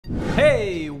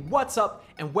Hey, what's up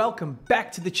and welcome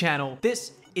back to the channel.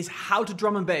 This is How to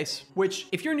Drum and Bass, which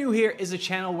if you're new here is a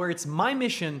channel where it's my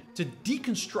mission to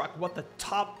deconstruct what the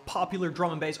top popular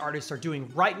drum and bass artists are doing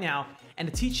right now and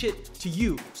to teach it to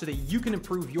you so that you can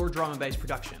improve your drum and bass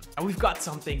production. And we've got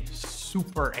something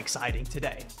super exciting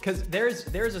today because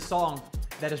there's a song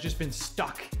that has just been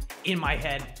stuck in my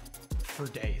head for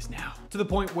days now, to the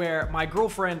point where my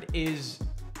girlfriend is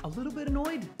a little bit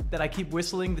annoyed that I keep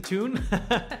whistling the tune.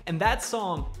 And that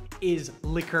song is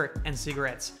Liquor and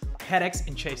Cigarettes, Hedex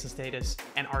and Chase and Status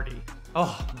and Arrdee.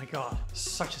 Oh my God,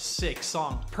 such a sick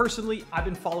song. Personally, I've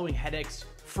been following Hedex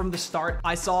from the start.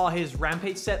 I saw his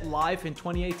Rampage set live in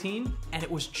 2018 and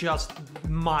it was just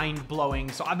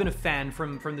mind-blowing. So I've been a fan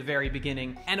from the very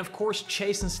beginning. And of course,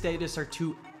 Chase and Status are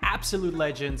two absolute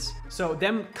legends. So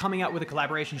them coming out with a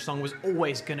collaboration song was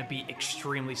always gonna be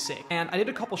extremely sick. And I did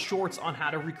a couple shorts on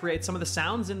how to recreate some of the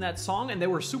sounds in that song and they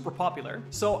were super popular.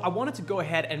 So I wanted to go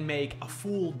ahead and make a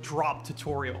full drop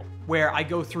tutorial where I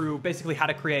go through basically how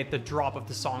to create the drop of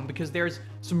the song, because there's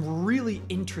some really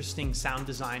interesting sound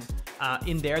design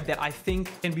in there that I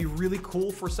think can be really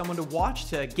cool for someone to watch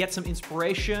to get some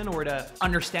inspiration or to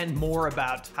understand more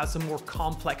about how some more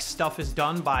complex stuff is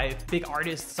done by big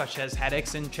artists such as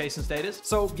Hedex and Chase and Status.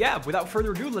 So yeah, without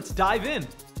further ado, let's dive in.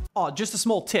 Oh, just a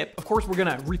small tip. Of course, we're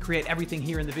gonna recreate everything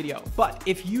here in the video, but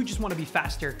if you just wanna be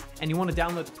faster and you wanna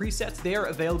download the presets, they are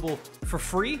available for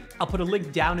free. I'll put a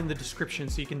link down in the description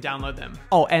so you can download them.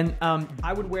 Oh, and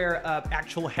I would wear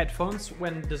actual headphones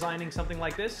when designing something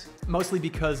like this, mostly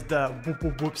because the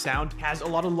Wubwub sound has a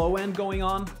lot of low end going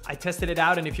on. I tested it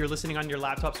out, and if you're listening on your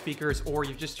laptop speakers or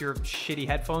you've just your shitty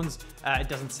headphones, it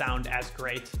doesn't sound as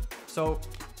great. So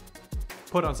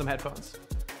put on some headphones.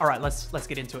 All right, let's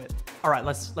get into it. All right,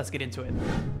 let's get into it.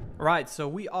 All right, so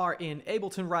we are in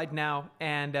Ableton right now,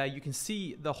 and you can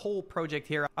see the whole project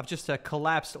here. I've just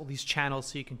collapsed all these channels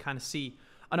so you can kind of see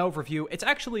an overview. It's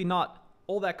actually not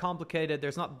all that complicated.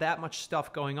 There's not that much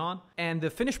stuff going on, and the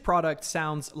finished product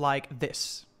sounds like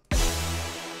this.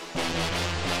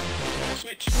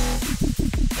 Switch.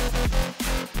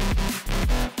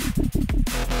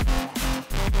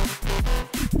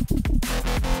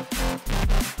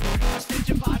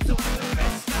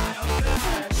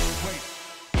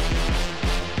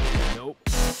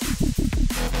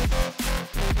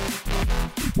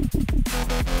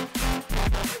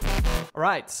 All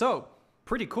right, so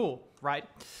pretty cool, right?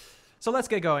 So let's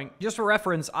get going. Just for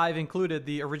reference, I've included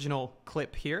the original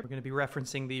clip here. We're going to be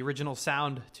referencing the original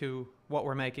sound to what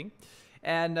we're making.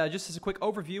 And just as a quick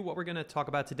overview, what we're going to talk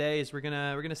about today is we're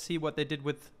gonna see what they did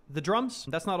with the drums.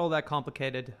 That's not all that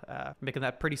complicated, making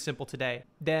that pretty simple today.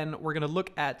 Then we're going to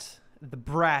look at the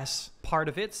brass part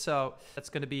of it. So that's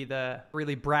going to be the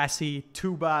really brassy,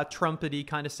 tuba, trumpety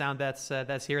kind of sound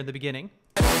that's here in the beginning.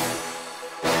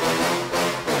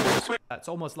 It's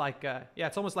almost like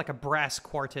it's almost like a brass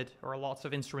quartet or lots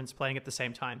of instruments playing at the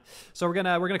same time. So we're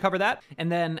gonna cover that,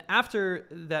 and then after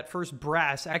that first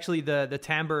brass, actually the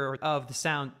timbre of the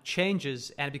sound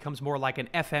changes and it becomes more like an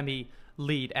FME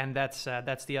lead, and that's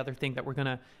the other thing that we're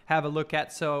gonna have a look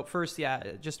at. So first, yeah,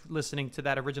 just listening to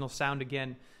that original sound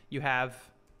again, you have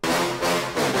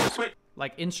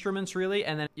like instruments really,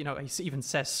 and then he even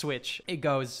says switch. It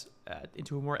goes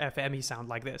into a more FME sound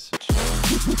like this,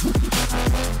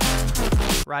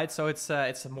 right? So it's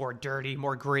a more dirty,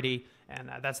 more gritty, and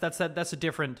that's a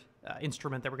different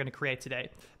instrument that we're going to create today.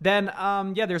 Then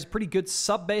yeah, there's a pretty good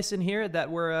sub bass in here that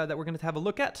we're going to have a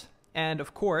look at, and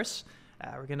of course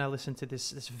we're going to listen to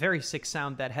this very sick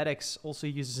sound that Hedex also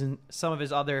uses in some of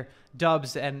his other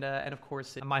dubs, and of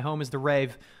course My Home is the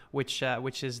Rave, which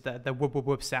is the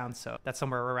Wubwub sound. So that's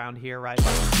somewhere around here, right?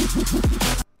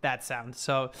 That sound.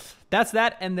 So that's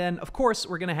that, and then of course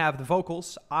we're gonna have the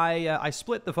vocals. I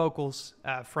split the vocals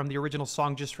from the original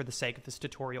song just for the sake of this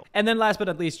tutorial. And then last but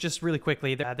not least, just really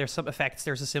quickly, there's some effects.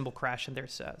 There's a cymbal crash and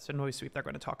there's a noise sweep they're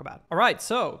going to talk about. All right,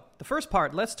 so the first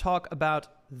part, let's talk about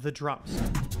the drums.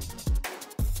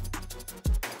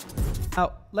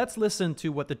 Now let's listen to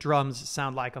what the drums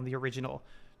sound like on the original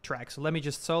track. So let me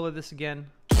just solo this again.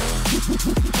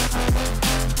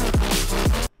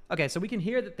 Okay, so we can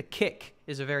hear that the kick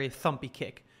is a very thumpy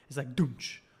kick. It's like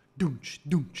doonch, doonch,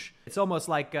 doonch. It's almost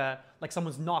like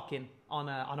someone's knocking on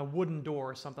a wooden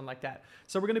door or something like that.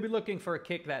 So we're gonna be looking for a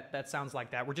kick that sounds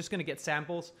like that. We're just gonna get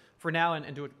samples for now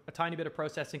and do a tiny bit of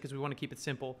processing because we wanna keep it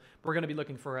simple. We're gonna be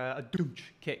looking for a doonch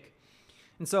kick.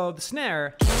 And so the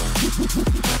snare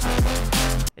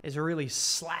is a really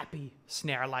slappy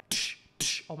snare, like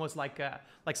almost like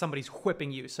somebody's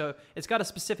whipping you. So it's got a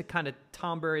specific kind of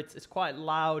timbre. It's quite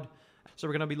loud. So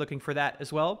we're going to be looking for that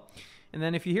as well. And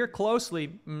then if you hear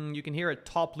closely, you can hear a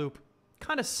top loop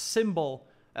kind of cymbal,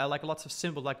 like lots of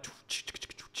cymbal, like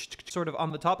sort of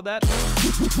on the top of that.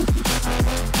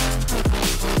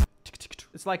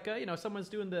 It's like, you know, someone's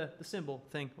doing the cymbal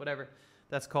thing, whatever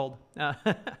that's called.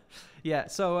 Yeah,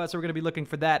 so we're going to be looking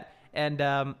for that, and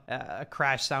a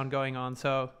crash sound going on.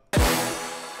 So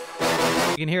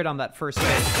you can hear it on that first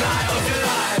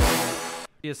bass.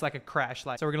 It's like a crash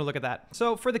light. So we're going to look at that.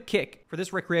 So for the kick, for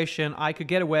this recreation, I could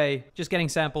get away just getting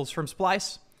samples from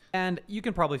Splice. And you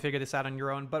can probably figure this out on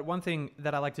your own. But one thing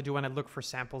that I like to do when I look for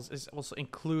samples is also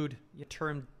include the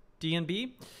term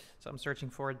DNB. So I'm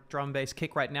searching for a drum and bass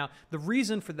kick right now. The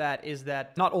reason for that is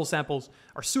that not all samples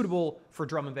are suitable for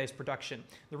drum and bass production.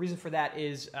 The reason for that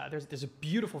is there's a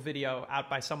beautiful video out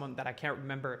by someone that I can't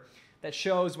remember that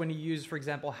shows when you use, for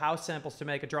example, house samples to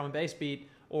make a drum and bass beat,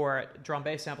 or drum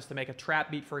bass samples to make a trap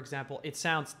beat, for example. It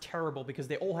sounds terrible because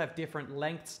they all have different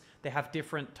lengths, they have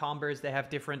different timbres, they have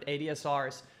different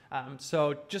ADSRs.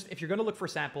 So just if you're going to look for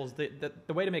samples,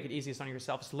 the way to make it easiest on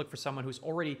yourself is to look for someone who's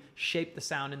already shaped the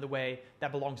sound in the way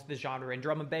that belongs to this genre. In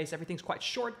drum and bass, everything's quite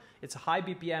short. It's a high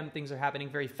BPM. Things are happening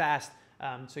very fast.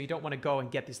 So you don't want to go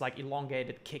and get these like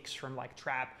elongated kicks from like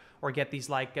trap, or get these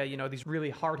like, you know, these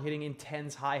really hard-hitting,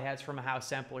 intense hi-hats from a house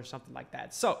sample or something like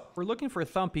that. So we're looking for a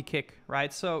thumpy kick,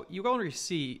 right? So you already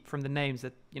see from the names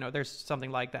that, you know, there's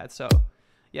something like that. So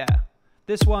yeah,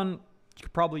 this one you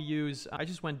could probably use. I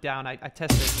just went down, I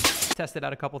tested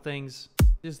out a couple things,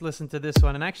 just listen to this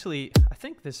one, and actually I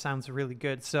think this sounds really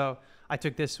good, so I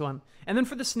took this one. And then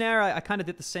for the snare, I kind of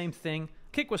did the same thing.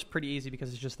 Kick was pretty easy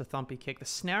because it's just the thumpy kick. The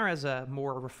snare has a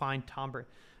more refined timbre.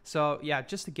 So yeah,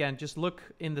 just look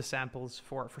in the samples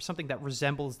for something that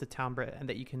resembles the timbre and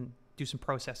that you can do some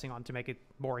processing on to make it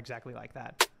more exactly like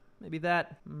that. Maybe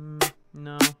that.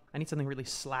 No, I need something really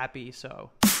slappy. So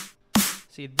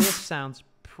see, this sounds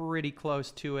pretty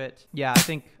close to it. Yeah, I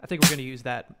think we're gonna use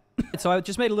that. So I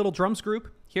just made a little drums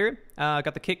group here.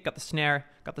 Got the kick, got the snare,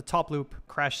 got the top loop,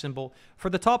 crash cymbal.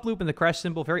 For the top loop and the crash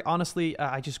cymbal, very honestly,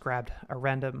 I just grabbed a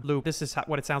random loop. This is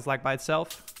what it sounds like by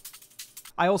itself.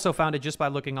 I also found it just by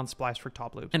looking on Splice for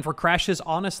top loops. And for crashes,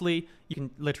 honestly, you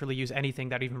can literally use anything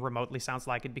that even remotely sounds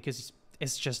like it, because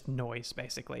it's just noise,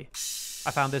 basically. I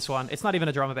found this one. It's not even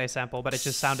a drum and bass sample, but it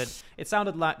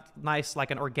sounded nice, like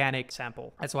an organic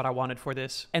sample. That's what I wanted for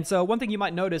this. And so one thing you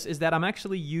might notice is that I'm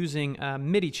actually using a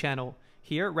MIDI channel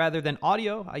here rather than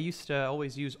audio. I used to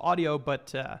always use audio,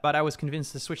 but I was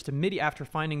convinced to switch to MIDI after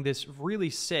finding this really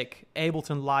sick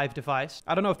Ableton Live device.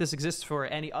 I don't know if this exists for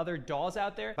any other DAWs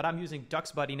out there, but I'm using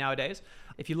DuxBuddy nowadays.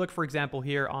 If you look, for example,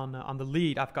 here on the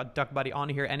lead, I've got DuxBuddy on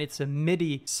here, and it's a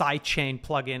MIDI sidechain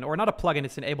plugin, or not a plugin,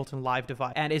 it's an Ableton Live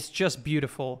device, and it's just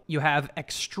beautiful. You have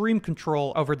extreme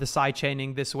control over the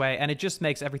sidechaining this way, and it just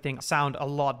makes everything sound a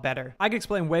lot better. I could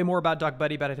explain way more about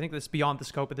DuxBuddy, but I think that's beyond the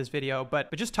scope of this video,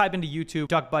 but just type into YouTube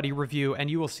DuxBuddy review, and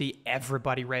you will see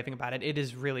everybody raving about it. It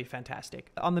is really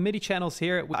fantastic. On the MIDI channels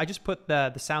here, I just put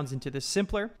the sounds into this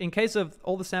simpler. In case of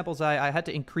all the samples, I had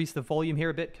to increase the volume here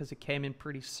a bit because it came in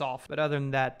pretty soft, but other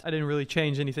than that, I didn't really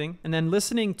change anything. And then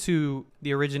listening to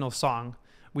the original song,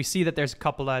 we see that there's a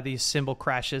couple of these cymbal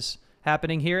crashes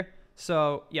happening here.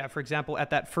 So yeah, for example,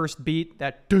 at that first beat,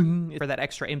 that dung, for that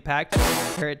extra impact, you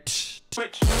hear it,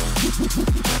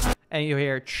 and you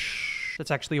hear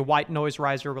that's actually a white noise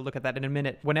riser. We'll look at that in a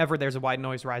minute. Whenever there's a white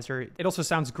noise riser, it also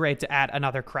sounds great to add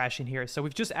another crash in here. So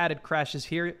we've just added crashes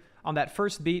here on that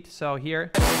first beat. So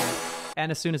here,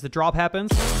 and as soon as the drop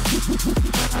happens,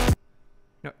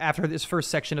 after this first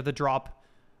section of the drop,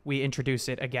 we introduce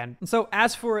it again. And so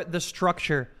as for the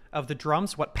structure of the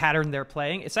drums, what pattern they're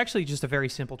playing, it's actually just a very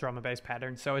simple drum and bass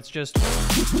pattern. So it's just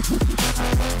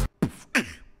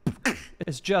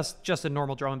a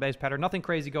normal drum and bass pattern, nothing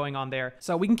crazy going on there.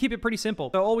 So we can keep it pretty simple.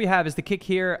 So all we have is the kick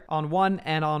here on 1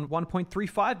 and on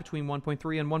 1.35, between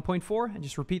 1.3 and 1.4, and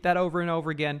just repeat that over and over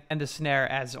again. And the snare,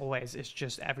 as always, is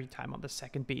just every time on the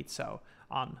second beat. So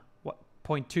on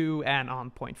 0.2 and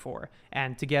on 0.4,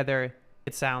 and together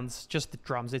it sounds, just the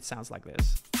drums, it sounds like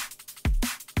this.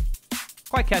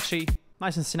 Quite catchy,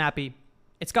 nice and snappy.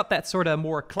 It's got that sort of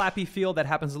more clappy feel that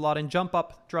happens a lot in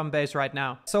Jumpup drum bass right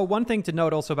now. So one thing to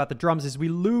note also about the drums is we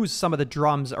lose some of the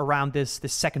drums around this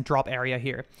second drop area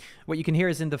here. What you can hear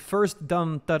is in the first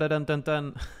dun dun dun dun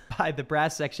dun by the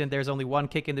brass section, there's only one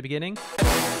kick in the beginning.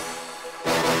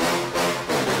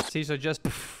 See, so just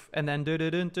and then dun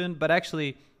dun dun dun, but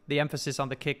actually the emphasis on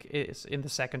the kick is in the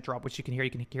second drop, which you can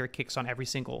hear kicks on every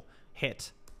single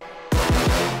hit.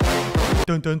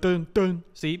 Dun, dun, dun, dun.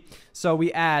 See? So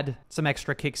we add some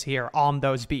extra kicks here on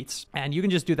those beats. And you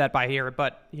can just do that by ear,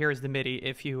 but here is the MIDI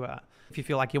if you if you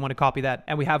feel like you want to copy that.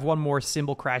 And we have one more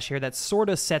cymbal crash here that sort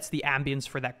of sets the ambience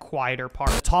for that quieter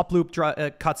part. The top loop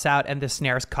cuts out and the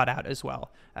snares cut out as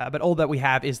well. But all that we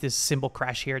have is this cymbal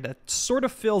crash here that sort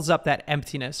of fills up that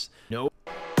emptiness. Nope.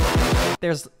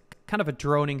 There's kind of a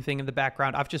droning thing in the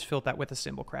background. I've just filled that with a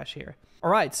cymbal crash here. All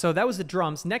right, so that was the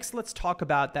drums. Next, let's talk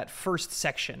about that first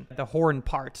section, the horn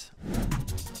part.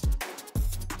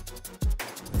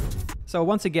 So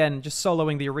once again, just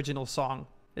soloing the original song,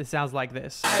 it sounds like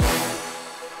this.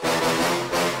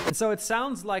 And so it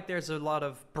sounds like there's a lot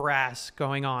of brass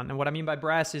going on. And what I mean by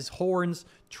brass is horns,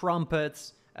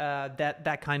 trumpets,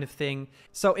 that kind of thing.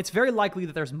 So it's very likely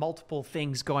that there's multiple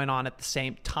things going on at the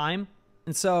same time.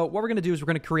 And so what we're going to do is we're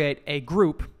going to create a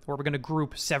group where we're going to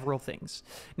group several things.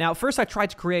 Now, first I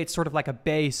tried to create sort of like a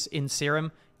bass in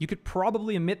Serum. You could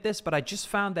probably omit this, but I just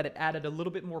found that it added a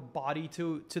little bit more body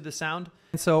to the sound.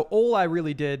 And so all I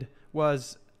really did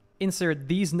was insert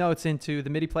these notes into the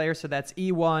MIDI player. So that's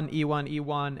E1, E1,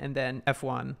 E1, and then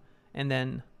F1, and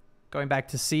then going back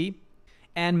to C.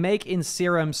 And make in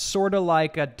Serum sort of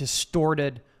like a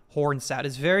distorted horn sound.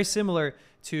 It's very similar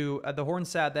to the horn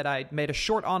sound that I made a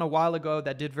short on a while ago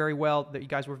that did very well, that you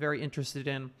guys were very interested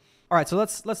in. All right, so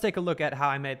let's take a look at how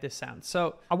I made this sound.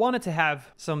 So I wanted to have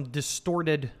some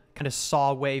distorted kind of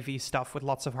saw wavy stuff with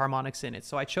lots of harmonics in it.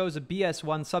 So I chose a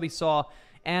BS1 subby saw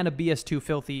and a BS2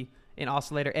 filthy in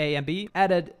oscillator A and B.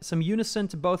 Added some unison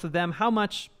to both of them. How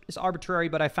much is arbitrary,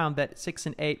 but I found that 6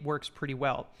 and 8 works pretty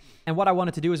well. And what I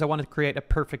wanted to do is I wanted to create a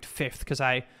perfect fifth because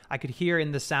I could hear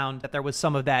in the sound that there was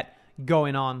some of that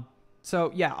going on.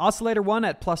 So yeah, oscillator 1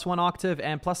 at +1 octave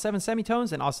and +7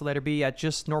 semitones, and oscillator B at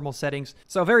just normal settings.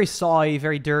 So very sawy,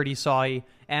 very dirty sawy,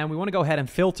 and we want to go ahead and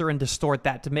filter and distort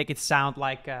that to make it sound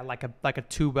like a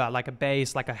tuba, like a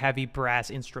bass, like a heavy brass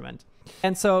instrument.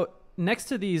 And so next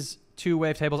to these two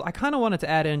wavetables, I kind of wanted to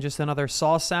add in just another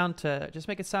saw sound to just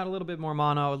make it sound a little bit more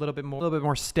mono, a little bit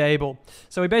more stable.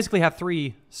 So we basically have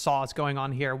 3 saws going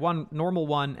on here, 1 normal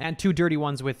one and 2 dirty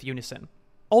ones with unison.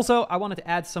 Also, I wanted to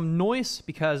add some noise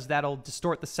because that'll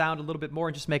distort the sound a little bit more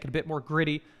and just make it a bit more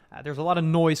gritty. There's a lot of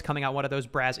noise coming out one of those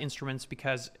brass instruments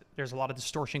because there's a lot of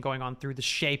distortion going on through the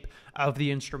shape of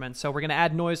the instrument. So we're going to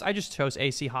add noise. I just chose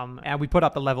AC hum, and we put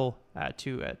up the level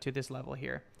to this level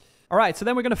here. All right, so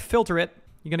then we're going to filter it.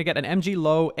 You're going to get an MG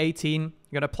low 18. You're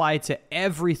going to apply it to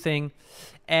everything.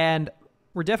 And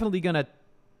we're definitely going to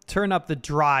turn up the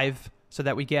drive so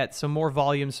that we get some more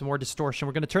volume, some more distortion.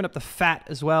 We're going to turn up the fat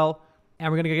as well.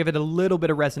 And we're going to give it a little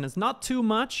bit of resonance. Not too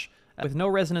much. With no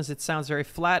resonance, it sounds very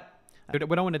flat. We don't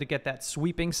want it to get that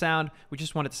sweeping sound. We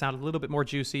just want it to sound a little bit more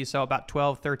juicy. So about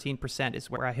 12, 13% is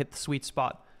where I hit the sweet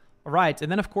spot. All right.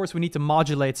 And then, of course, we need to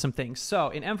modulate some things. So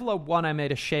in envelope 1, I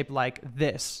made a shape like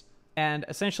this. And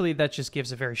essentially, that just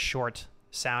gives a very short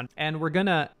sound. And we're going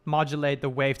to modulate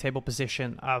the wavetable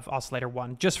position of oscillator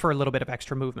 1 just for a little bit of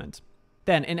extra movement.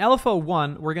 Then in LFO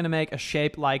 1, we're going to make a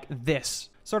shape like this.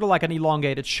 Sort of like an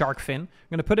elongated shark fin.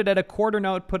 We're going to put it at a quarter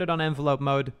note, put it on envelope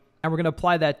mode, and we're going to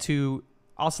apply that to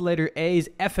oscillator A's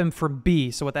FM from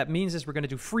B. So what that means is we're going to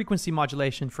do frequency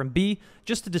modulation from B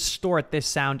just to distort this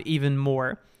sound even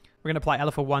more. We're going to apply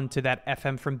LFO 1 to that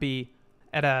FM from B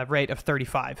at a rate of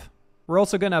 35. We're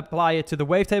also going to apply it to the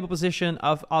wavetable position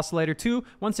of oscillator 2,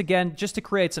 once again, just to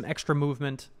create some extra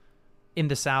movement in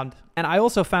the sound. And I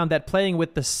also found that playing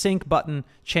with the sync button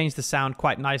changed the sound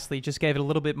quite nicely, just gave it a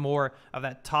little bit more of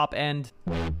that top end.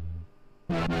 You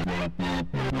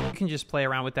can just play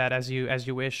around with that as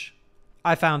you wish.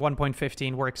 I found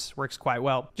 1.15 works quite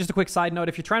well. Just a quick side note,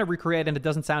 if you're trying to recreate and it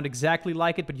doesn't sound exactly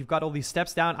like it, but you've got all these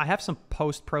steps down, I have some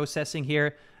post-processing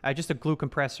here, just a glue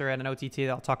compressor and an OTT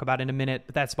that I'll talk about in a minute,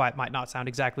 but that's why it might not sound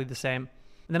exactly the same.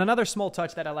 And then another small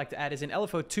touch that I like to add is in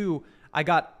LFO 2, I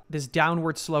got this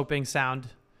downward sloping sound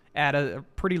at a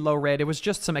pretty low rate. It was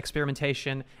just some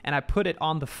experimentation, and I put it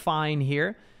on the fine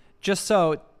here, just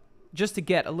to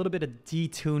get a little bit of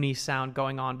detuny sound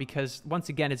going on, because once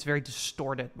again, it's very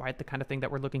distorted, right? The kind of thing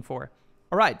that we're looking for.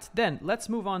 All right, then let's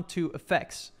move on to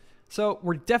effects. So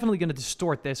we're definitely going to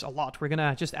distort this a lot. We're going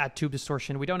to just add tube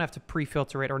distortion. We don't have to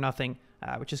pre-filter it or nothing.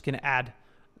 We're just going to add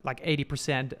like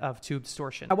 80% of tube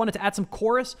distortion. I wanted to add some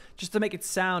chorus just to make it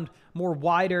sound more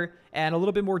wider and a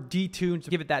little bit more detuned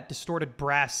to give it that distorted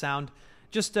brass sound.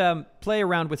 Just play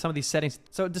around with some of these settings.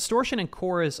 So distortion and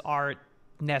chorus are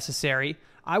necessary.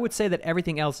 I would say that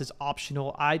everything else is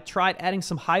optional. I tried adding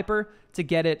some hyper to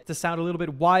get it to sound a little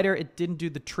bit wider. It didn't do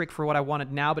the trick for what I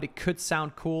wanted now, but it could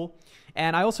sound cool.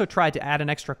 And I also tried to add an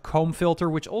extra comb filter,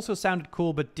 which also sounded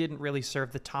cool, but didn't really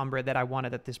serve the timbre that I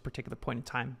wanted at this particular point in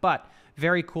time. But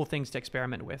very cool things to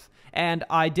experiment with. And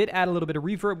I did add a little bit of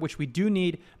reverb, which we do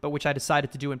need, but which I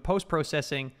decided to do in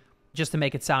post-processing. just to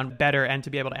make it sound better and to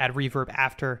be able to add reverb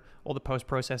after all the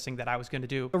post-processing that I was going to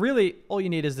do. But really, all you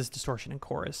need is this distortion and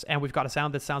chorus. And we've got a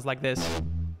sound that sounds like this.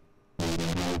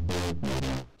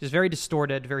 Just very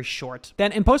distorted, very short.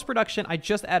 Then in post-production, I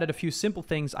just added a few simple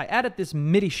things. I added this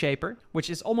MIDI shaper, which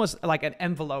is almost like an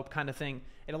envelope kind of thing.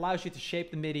 It allows you to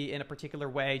shape the MIDI in a particular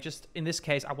way. Just in this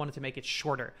case, I wanted to make it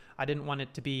shorter. I didn't want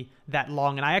it to be that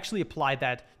long. And I actually applied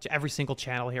that to every single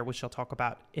channel here, which I'll talk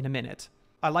about in a minute.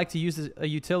 I like to use a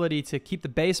utility to keep the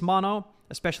bass mono,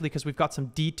 especially because we've got some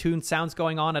detuned sounds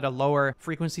going on at a lower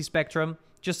frequency spectrum,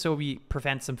 just so we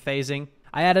prevent some phasing.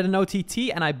 I added an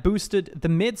OTT and I boosted the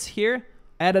mids here.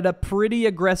 I added a pretty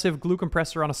aggressive glue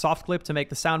compressor on a soft clip to make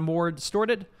the sound more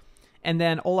distorted. And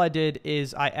then all I did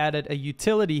is I added a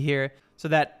utility here so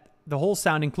that the whole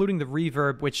sound, including the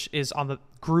reverb, which is on the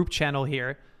group channel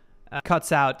here,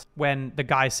 cuts out when the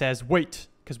guy says, wait,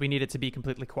 because we need it to be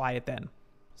completely quiet then.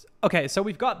 Okay, so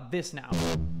we've got this now.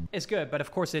 It's good, but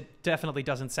of course it definitely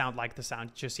doesn't sound like the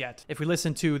sound just yet. If we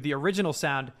listen to the original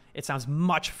sound, it sounds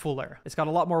much fuller. It's got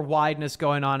a lot more wideness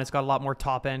going on. It's got a lot more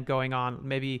top end going on.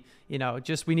 Maybe, you know,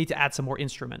 just we need to add some more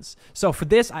instruments. So for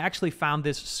this, I actually found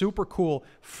this super cool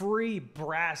free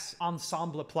brass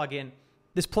ensemble plugin.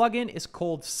 This plugin is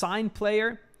called Sign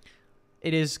Player.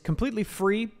 It is completely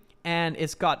free, and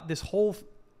it's got this whole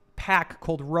pack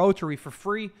called Rotary for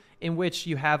free, in which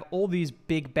you have all these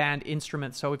big band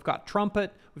instruments. So we've got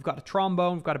trumpet, we've got a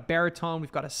trombone, we've got a baritone,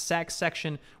 we've got a sax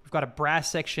section, we've got a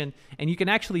brass section, and you can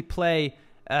actually play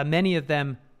many of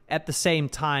them at the same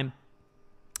time.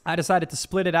 I decided to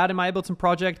split it out in my Ableton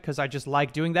project because I just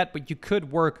like doing that, but you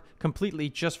could work completely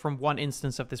just from one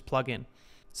instance of this plugin.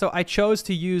 So I chose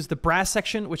to use the brass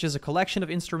section, which is a collection of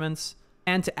instruments,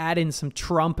 and to add in some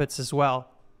trumpets as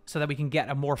well, so that we can get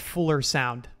a more fuller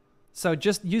sound. So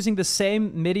just using the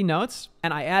same MIDI notes,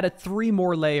 and I added 3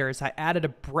 more layers. I added a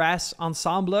brass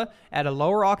ensemble at a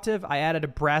lower octave, I added a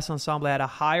brass ensemble at a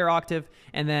higher octave,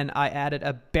 and then I added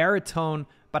a baritone,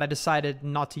 but I decided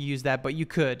not to use that, but you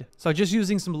could. So just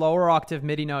using some lower octave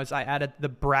MIDI notes, I added the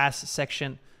brass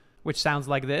section, which sounds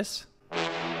like this.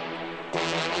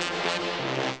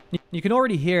 You can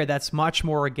already hear that's much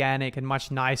more organic and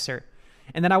much nicer.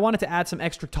 And then I wanted to add some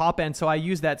extra top end, so I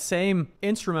used that same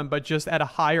instrument, but just at a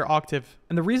higher octave.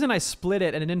 And the reason I split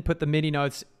it and I didn't put the MIDI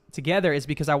notes together is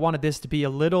because I wanted this to be a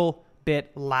little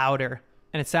bit louder.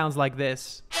 And it sounds like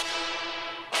this.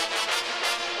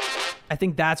 I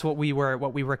think that's what we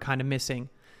were kind of missing.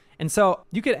 And so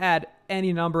you could add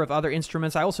any number of other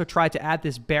instruments. I also tried to add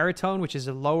this baritone, which is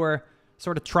a lower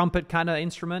sort of trumpet kind of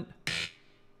instrument.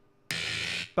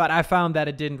 But I found that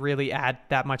it didn't really add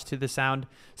that much to the sound.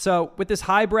 So with this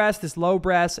high brass, this low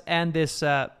brass, and this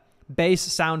bass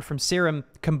sound from Serum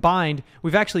combined,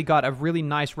 we've actually got a really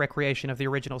nice recreation of the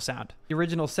original sound. The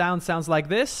original sound sounds like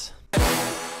this.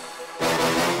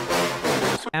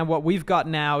 And what we've got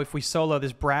now, if we solo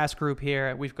this brass group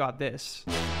here, we've got this.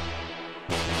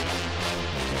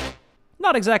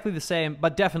 Not exactly the same,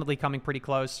 but definitely coming pretty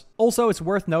close. Also, it's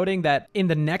worth noting that in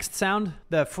the next sound,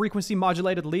 the frequency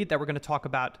modulated lead that we're going to talk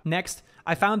about next,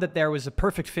 I found that there was a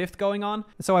perfect fifth going on.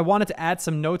 So I wanted to add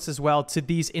some notes as well to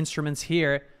these instruments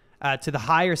here, to the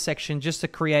higher section, just to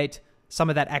create some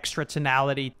of that extra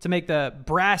tonality, to make the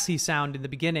brassy sound in the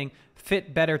beginning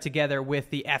fit better together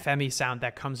with the FME sound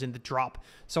that comes in the drop.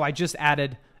 So I just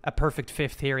added a perfect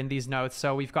fifth here in these notes.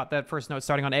 So we've got that first note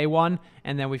starting on A1,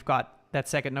 and then we've got that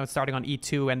second note starting on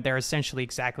E2, and they're essentially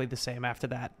exactly the same after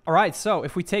that. All right, so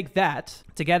if we take that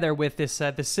together with this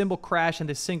this cymbal crash and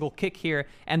this single kick here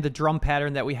and the drum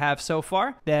pattern that we have so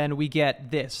far, then we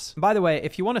get this. By the way,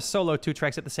 if you want to solo 2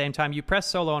 tracks at the same time, you press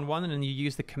solo on one and then you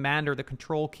use the command or the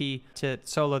control key to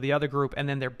solo the other group, and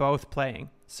then they're both playing.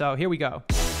 So here we go.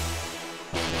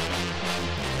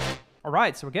 All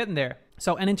right, so we're getting there.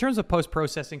 So, and in terms of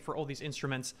post-processing for all these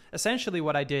instruments, essentially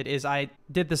what I did is I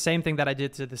did the same thing that I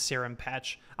did to the Serum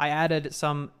patch. I added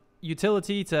some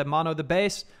utility to mono the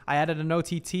bass, I added an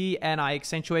OTT, and I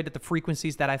accentuated the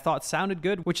frequencies that I thought sounded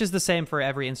good, which is the same for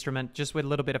every instrument, just with a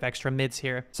little bit of extra mids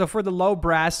here. So for the low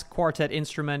brass quartet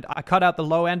instrument, I cut out the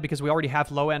low end because we already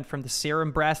have low end from the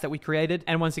Serum brass that we created.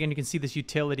 And once again, you can see this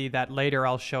utility that later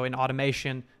I'll show in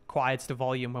automation quiets the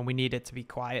volume when we need it to be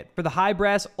quiet. For the high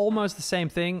brass, almost the same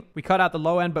thing. We cut out the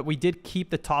low end, but we did keep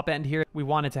the top end here. We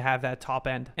wanted to have that top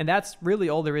end. And that's really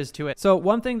all there is to it. So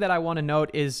one thing that I want to note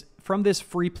is from this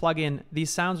free plugin, these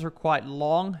sounds are quite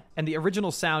long, and the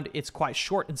original sound, it's quite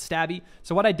short and stabby.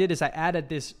 So what I did is I added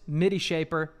this MIDI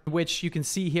shaper, which you can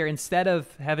see here, instead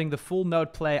of having the full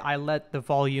note play, I let the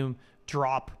volume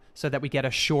drop so that we get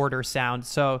a shorter sound.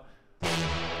 So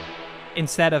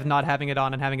instead of not having it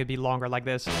on and having it be longer like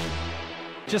this,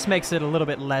 just makes it a little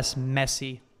bit less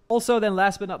messy. Also, then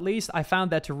last but not least, I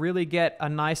found that to really get a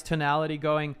nice tonality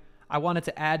going, I wanted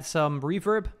to add some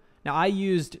reverb. Now, I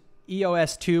used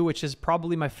EOS 2, which is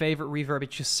probably my favorite reverb.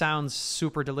 It just sounds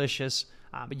super delicious.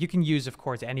 But you can use, of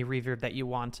course, any reverb that you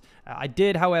want. I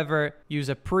did, however, use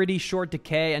a pretty short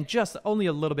decay and just only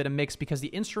a little bit of mix because the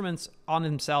instruments on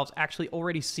themselves actually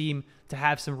already seem to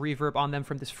have some reverb on them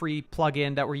from this free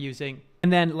plugin that we're using.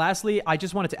 And then lastly, I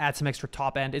just wanted to add some extra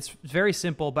top end. It's very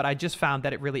simple, but I just found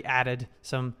that it really added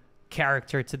some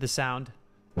character to the sound.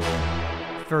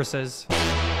 Versus,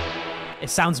 it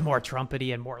sounds more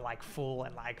trumpety and more like full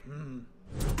and like,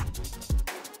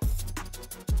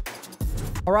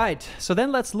 All right, so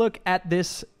then let's look at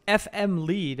this FM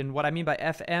lead. And what I mean by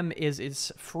FM is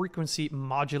it's frequency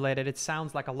modulated. It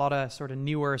sounds like a lot of sort of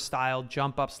newer style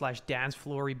jump up / dance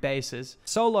floory basses.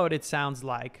 Soloed, it sounds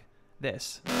like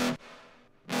this.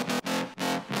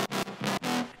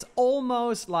 It's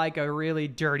almost like a really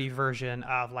dirty version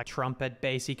of like trumpet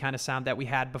bassy kind of sound that we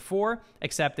had before,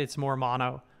 except it's more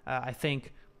mono, I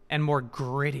think, and more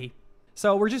gritty.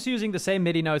 So we're just using the same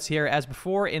MIDI notes here as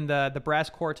before in the brass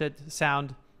quartet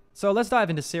sound. So let's dive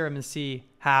into Serum and see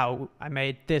how I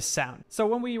made this sound. So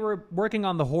when we were working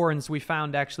on the horns, we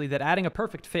found actually that adding a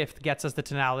perfect fifth gets us the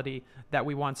tonality that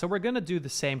we want. So we're going to do the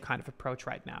same kind of approach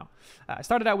right now. I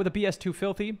started out with a BS2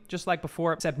 Filthy, just like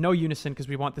before, except no unison because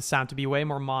we want the sound to be way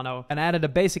more mono. And added a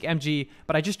basic MG,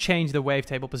 but I just changed the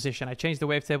wavetable position. I changed the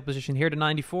wavetable position here to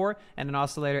 94 and an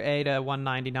oscillator A to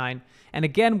 199. And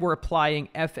again, we're applying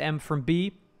FM from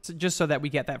B, just so that we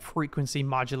get that frequency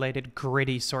modulated,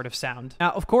 gritty sort of sound. Now,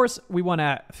 of course, we want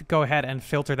to go ahead and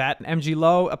filter that. MG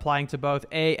low, applying to both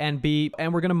A and B,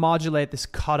 and we're going to modulate this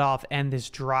cutoff and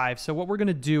this drive. So what we're going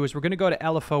to do is we're going to go to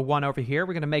LFO 1 over here.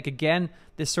 We're going to make, again,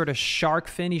 this sort of shark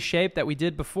finny shape that we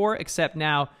did before, except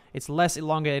now it's less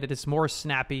elongated, it's more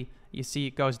snappy. You see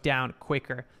it goes down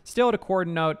quicker. Still at a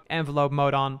quarter note, envelope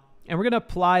mode on, and we're going to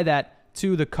apply that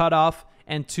to the cutoff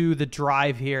and to the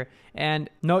drive here. And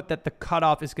note that the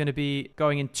cutoff is going to be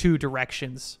going in 2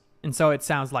 directions. And so it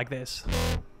sounds like this.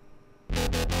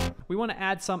 We want to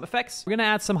add some effects. We're going to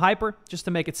add some hyper just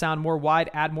to make it sound more wide,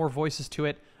 add more voices to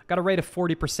it. Got a rate of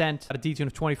 40%, a detune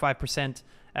of 25%,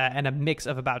 and a mix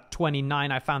of about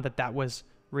 29. I found that that was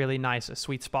really nice, a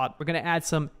sweet spot. We're going to add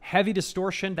some heavy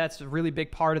distortion. That's a really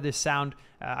big part of this sound.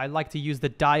 I like to use the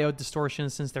diode distortion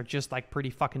since they're just like pretty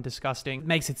fucking disgusting. It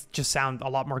makes it just sound a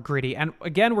lot more gritty. And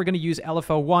again, we're going to use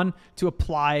LFO 1 to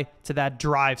apply to that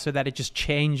drive so that it just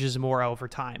changes more over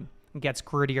time and gets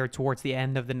grittier towards the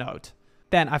end of the note.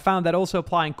 Then I found that also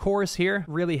applying chorus here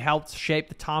really helped shape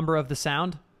the timbre of the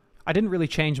sound. I didn't really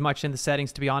change much in the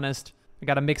settings, to be honest. I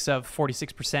got a mix of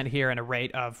 46% here and a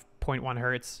rate of 0.1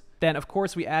 hertz. Then, of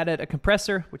course, we added a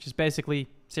compressor, which is basically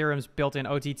Serum's built-in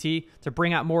OTT, to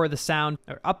bring out more of the sound,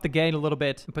 or up the gain a little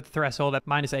bit, and put the threshold at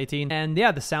 -18. And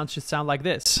yeah, the sound should sound like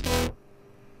this.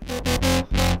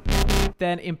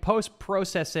 Then in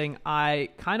post-processing, I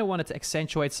kind of wanted to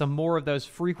accentuate some more of those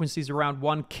frequencies around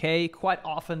 1K. Quite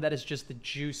often, that is just the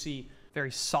juicy, very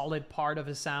solid part of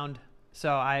the sound.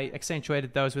 So I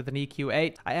accentuated those with an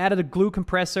EQ8. I added a glue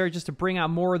compressor just to bring out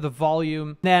more of the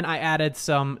volume. Then I added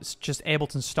some just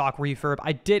Ableton stock reverb.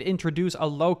 I did introduce a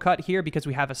low cut here because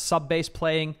we have a sub bass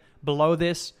playing below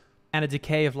this and a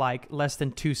decay of like less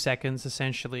than 2 seconds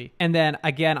essentially. And then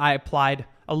again, I applied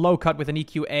a low cut with an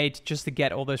EQ8 just to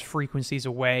get all those frequencies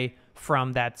away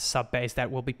from that sub bass that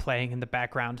will be playing in the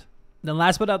background. Then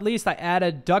last but not least, I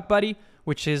added Duck Buddy,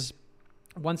 which is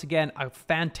once again a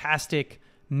fantastic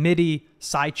MIDI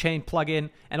sidechain plugin,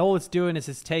 and all it's doing is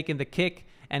it's taking the kick,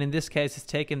 and in this case it's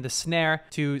taking the snare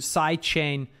to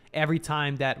sidechain every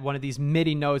time that one of these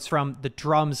MIDI notes from the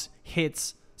drums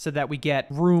hits so that we get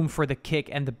room for the kick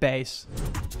and the bass.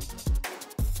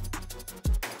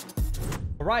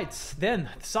 All right, then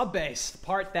the sub bass, the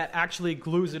part that actually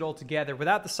glues it all together.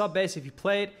 Without the sub bass, if you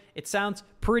play it, it sounds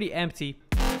pretty empty.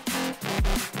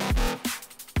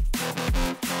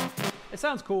 It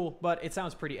sounds cool, but it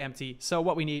sounds pretty empty. So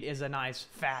what we need is a nice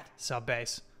fat sub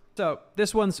bass. So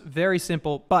this one's very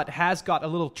simple, but has got a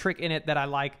little trick in it that I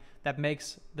like that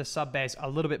makes the sub bass a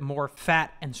little bit more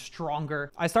fat and stronger.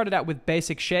 I started out with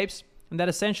basic shapes, and that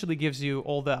essentially gives you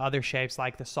all the other shapes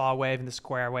like the saw wave and the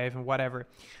square wave and whatever.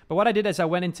 But what I did is I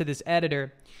went into this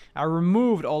editor, I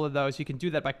removed all of those. You can do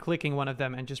that by clicking one of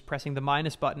them and just pressing the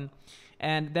minus button.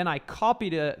 And then I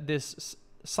copied this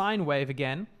sine wave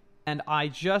again, and I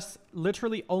just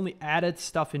literally only added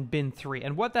stuff in bin 3.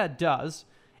 And what that does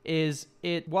is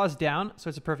it was down, so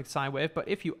it's a perfect sine wave, but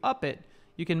if you up it,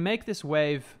 you can make this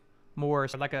wave more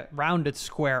like a rounded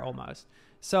square almost.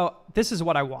 So this is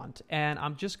what I want. And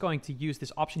I'm just going to use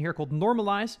this option here called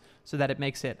normalize so that it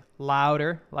makes it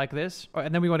louder like this.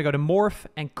 And then we want to go to morph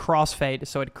and crossfade.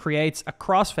 So it creates a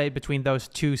crossfade between those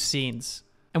two scenes.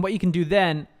 And what you can do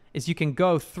then is you can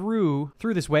go through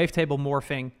this wavetable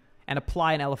morphing and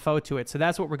apply an LFO to it. So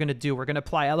that's what we're going to do. We're going to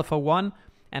apply LFO1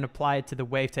 and apply it to the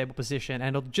wavetable position.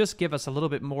 And it'll just give us a little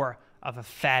bit more of a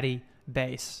fatty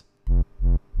bass.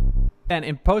 And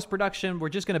in post-production, we're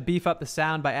just going to beef up the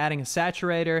sound by adding a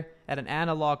saturator at an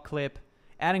analog clip,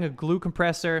 adding a glue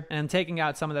compressor, and taking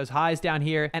out some of those highs down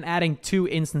here, and adding 2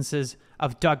 instances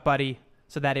of Duck Buddy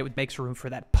so that it makes room for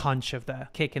that punch of the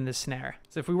kick in the snare.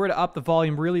 So if we were to up the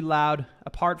volume really loud,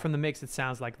 apart from the mix, it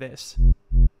sounds like this.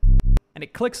 And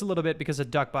it clicks a little bit because of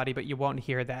Duck Buddy, but you won't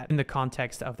hear that in the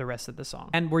context of the rest of the song.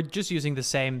 And we're just using the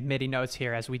same MIDI notes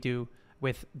here as we do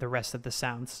with the rest of the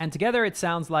sounds. And together it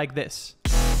sounds like this.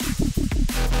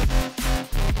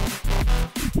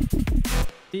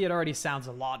 See, it already sounds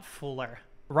a lot fuller.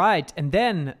 Right, and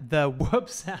then the whoop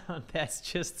sound, that's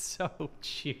just so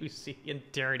juicy and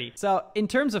dirty. So in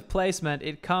terms of placement,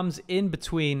 it comes in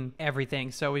between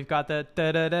everything. So we've got the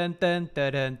da-da-dun, dun,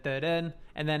 da-dun, da-dun,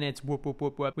 and then it's whoop, whoop,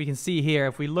 whoop, whoop. We can see here,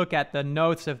 if we look at the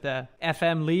notes of the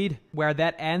FM lead, where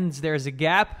that ends, there's a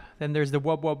gap, then there's the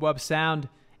whoop, whoop, whoop sound,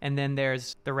 and then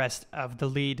there's the rest of the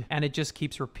lead, and it just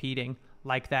keeps repeating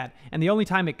like that. And the only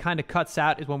time it kind of cuts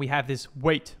out is when we have this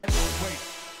wait.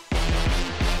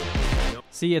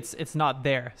 See, it's not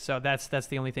there, so that's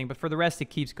the only thing. But for the rest, it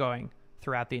keeps going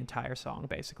throughout the entire song,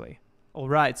 basically. All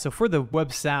right, so for the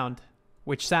wub sound,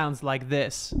 which sounds like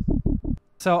this.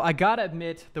 So I gotta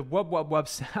admit, the wub wub wub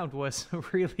sound was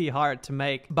really hard to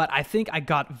make, but I think I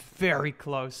got very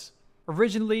close.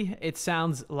 Originally, it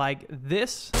sounds like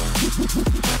this.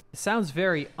 It sounds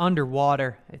very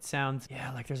underwater. It sounds,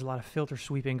 yeah, like there's a lot of filter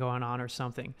sweeping going on or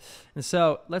something. And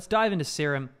so let's dive into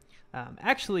Serum.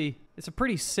 Actually, it's a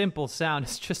pretty simple sound.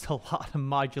 It's just a lot of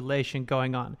modulation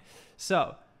going on.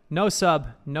 So, no sub,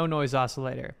 no noise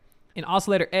oscillator. In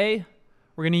oscillator A,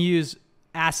 we're going to use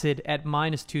acid at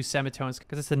 -2 semitones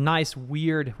because it's a nice,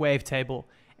 weird wavetable.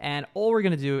 And all we're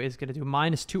going to do is going to do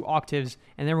 -2 octaves,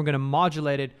 and then we're going to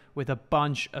modulate it with a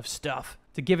bunch of stuff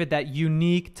to give it that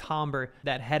unique timbre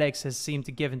that Hedex has seemed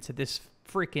to give into this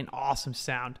freaking awesome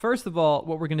sound. First of all,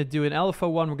 what we're going to do in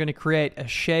LFO1, we're going to create a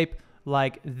shape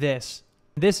like this.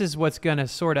 This is what's going to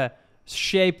sort of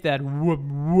shape that whoop,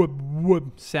 whoop,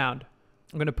 whoop sound.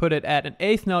 I'm going to put it at an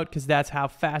 8th note because that's how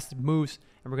fast it moves.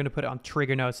 And we're going to put it on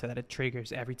trigger notes so that it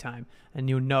triggers every time a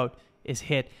new note is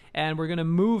hit. And we're going to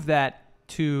move that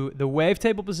to the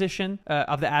wavetable position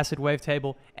of the acid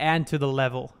wavetable and to the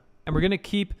level. And we're going to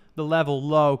keep the level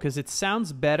low because it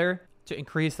sounds better to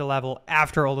increase the level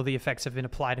after all of the effects have been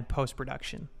applied in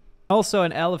post-production. Also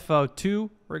in LFO2,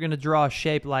 we're going to draw a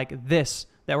shape like this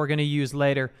that we're going to use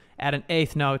later at an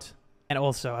 8th note and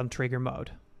also on trigger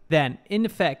mode. Then in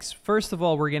effects, first of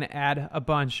all, we're going to add a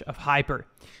bunch of hyper.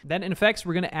 Then in effects,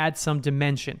 we're going to add some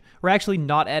dimension. We're actually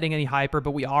not adding any hyper,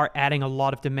 but we are adding a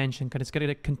lot of dimension because it's going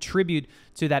to contribute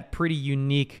to that pretty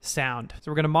unique sound.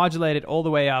 So we're going to modulate it all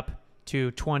the way up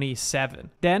to 27.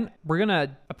 Then we're going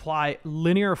to apply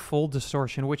linear full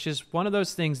distortion, which is one of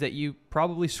those things that you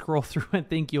probably scroll through and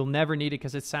think you'll never need it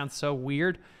because it sounds so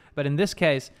weird. But in this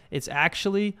case, it's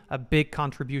actually a big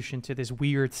contribution to this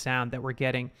weird sound that we're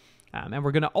getting. And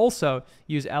we're going to also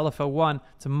use LFO1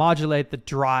 to modulate the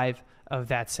drive of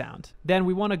that sound. Then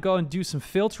we want to go and do some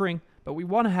filtering, but we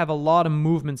want to have a lot of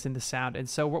movements in the sound. And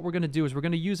so what we're going to do is we're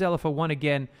going to use LFO1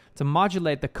 again to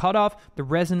modulate the cutoff, the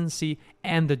resonancy,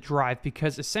 and the drive.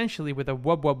 Because essentially with a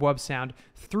wub wub wub sound,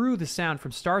 through the sound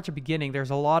from start to beginning,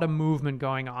 there's a lot of movement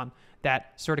going on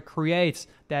that sort of creates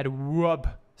that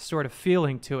wub sort of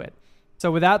feeling to it.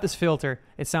 So without this filter,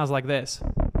 it sounds like this.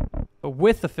 But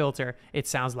with the filter, it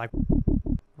sounds like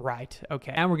right.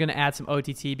 Okay, and we're going to add some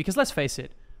OTT because let's face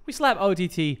it, we slap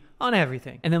OTT on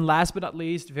everything. And then last but not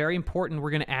least, very important, we're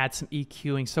going to add some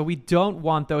EQing. So we don't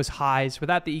want those highs.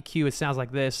 Without the EQ, it sounds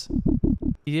like this.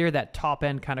 You hear that top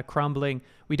end kind of crumbling.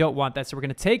 We don't want that. So we're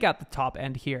going to take out the top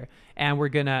end here, and we're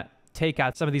going to take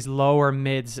out some of these lower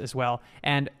mids as well.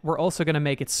 And we're also going to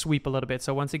make it sweep a little bit.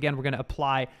 So once again, we're going to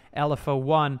apply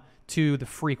LFO1 to the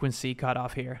frequency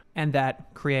cutoff here. And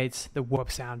that creates the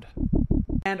whoop sound.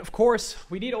 And of course,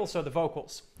 we need also the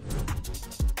vocals.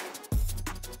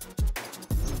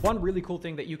 One really cool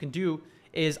thing that you can do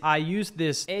is I use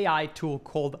this AI tool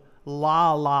called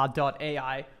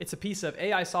la.ai. It's a piece of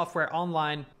AI software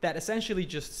online that essentially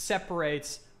just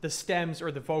separates the stems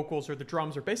or the vocals or the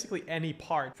drums or basically any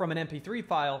part from an MP3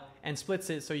 file and splits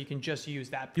it so you can just use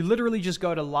that. You literally just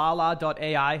go to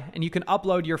la.ai and you can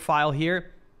upload your file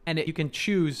here and you can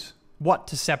choose what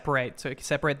to separate. So it can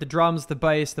separate the drums, the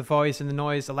bass, the voice, and the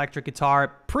noise, electric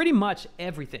guitar, pretty much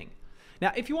everything.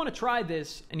 Now, if you want to try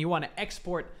this and you want to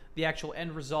export the actual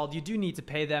end result, you do need to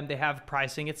pay them. They have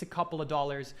pricing. It's a couple of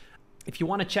dollars. If you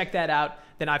want to check that out,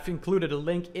 then I've included a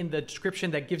link in the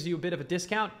description that gives you a bit of a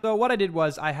discount. So what I did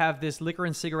was I have this Liquor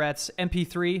and Cigarettes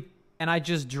MP3 and I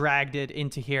just dragged it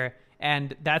into here.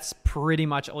 And that's pretty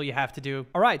much all you have to do.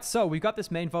 All right, so we've got this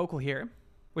main vocal here,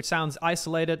 which sounds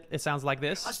isolated. It sounds like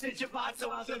this.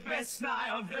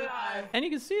 And you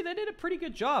can see they did a pretty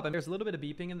good job. And there's a little bit of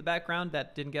beeping in the background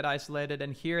that didn't get isolated.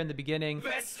 And here in the beginning,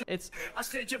 it's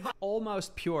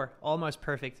almost pure, almost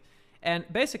perfect. And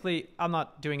basically, I'm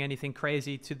not doing anything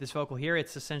crazy to this vocal here.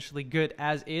 It's essentially good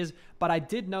as is. But I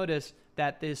did notice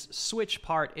that this switch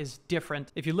part is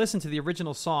different. If you listen to the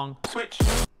original song, switch,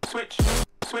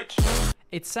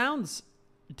 it sounds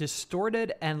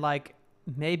distorted and like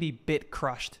maybe bit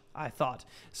crushed, I thought.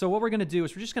 So what we're gonna do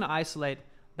is we're just gonna isolate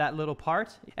that little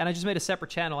part. And I just made a separate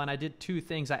channel and I did two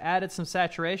things. I added some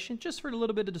saturation just for a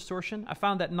little bit of distortion. I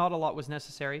found that not a lot was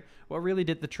necessary. What really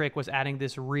did the trick was adding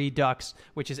this Redux,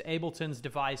 which is Ableton's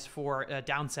device for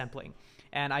downsampling.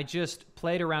 And I just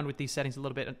played around with these settings a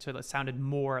little bit until it sounded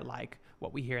more like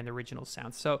what we hear in the original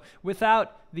sound. So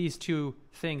without these two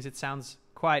things, it sounds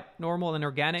quite normal and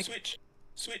organic.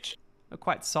 Switch.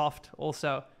 Quite soft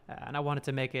also. And I wanted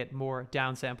to make it more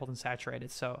downsampled and saturated.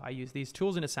 So I use these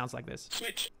tools and it sounds like this.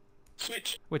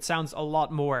 Switch. Which sounds a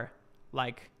lot more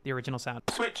like the original sound.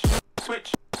 Switch.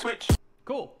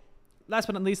 Cool. Last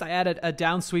but not least, I added a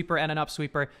down sweeper and an up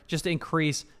sweeper just to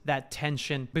increase that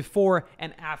tension before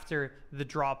and after the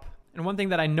drop. And one thing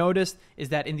that I noticed is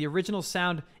that in the original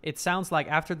sound, it sounds like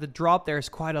after the drop, there's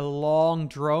quite a long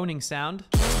droning sound.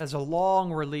 There's a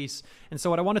long release. And so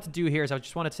what I wanted to do here is I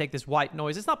just wanted to take this white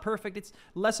noise. It's not perfect. It's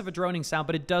less of a droning sound,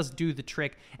 but it does do the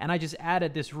trick. And I just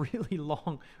added this really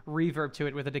long reverb to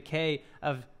it with a decay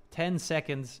of 10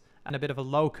 seconds and a bit of a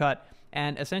low cut.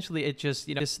 And essentially it just,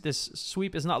 you know, this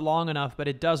sweep is not long enough, but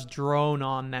it does drone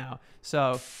on now.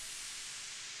 So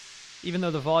even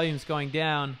though the volume's going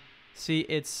down, see,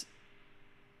 it's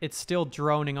still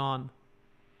droning on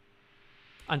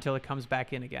until it comes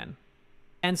back in again.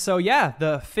 And so, yeah,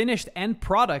 the finished end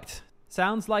product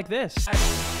sounds like this.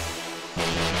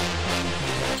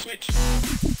 Switch.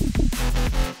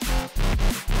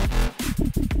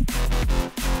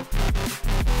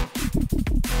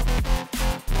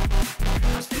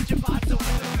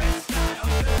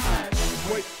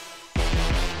 Wait.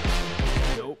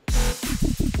 Nope.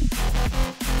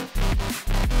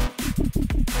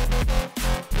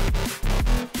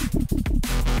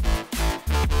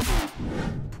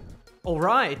 All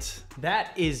right,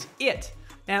 that is it.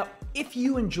 Now, if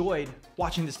you enjoyed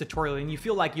watching this tutorial and you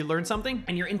feel like you learned something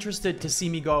and you're interested to see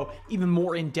me go even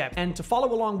more in depth and to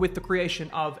follow along with the creation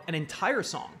of an entire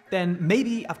song, then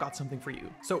maybe I've got something for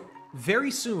you. So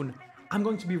very soon, I'm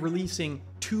going to be releasing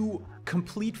 2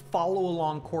 complete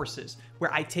follow-along courses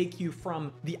where I take you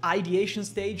from the ideation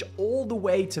stage all the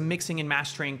way to mixing and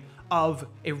mastering of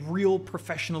a real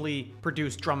professionally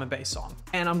produced drum and bass song.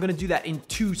 And I'm gonna do that in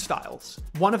 2 styles.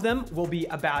 One of them will be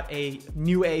about a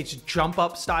new age jump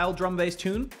up style drum bass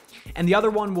tune. And the other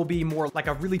one will be more like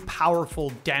a really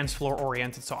powerful dance floor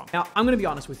oriented song. Now, I'm gonna be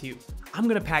honest with you. I'm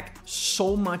gonna pack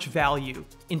so much value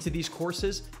into these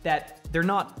courses that they're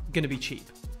not gonna be cheap.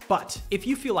 But if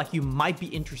you feel like you might be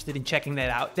interested in checking that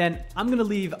out, then I'm gonna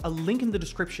leave a link in the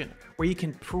description where you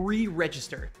can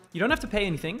pre-register. You don't have to pay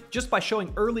anything. Just by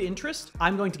showing early interest,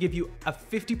 I'm going to give you a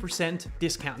 50%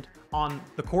 discount on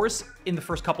the course in the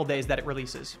first couple days that it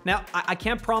releases. Now, I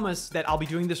can't promise that I'll be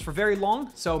doing this for very long,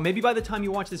 so maybe by the time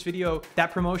you watch this video,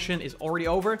 that promotion is already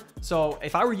over. So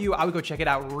if I were you, I would go check it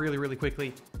out really, really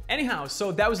quickly. Anyhow,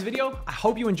 so that was the video. I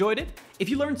hope you enjoyed it. If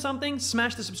you learned something,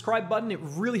 smash the subscribe button. It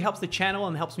really helps the channel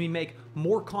and helps me make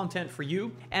more content for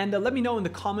you. And let me know in the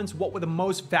comments what were the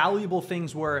most valuable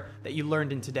things were that you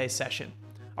learned in today's session.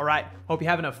 All right, hope you're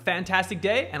having a fantastic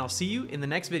day, and I'll see you in the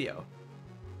next video.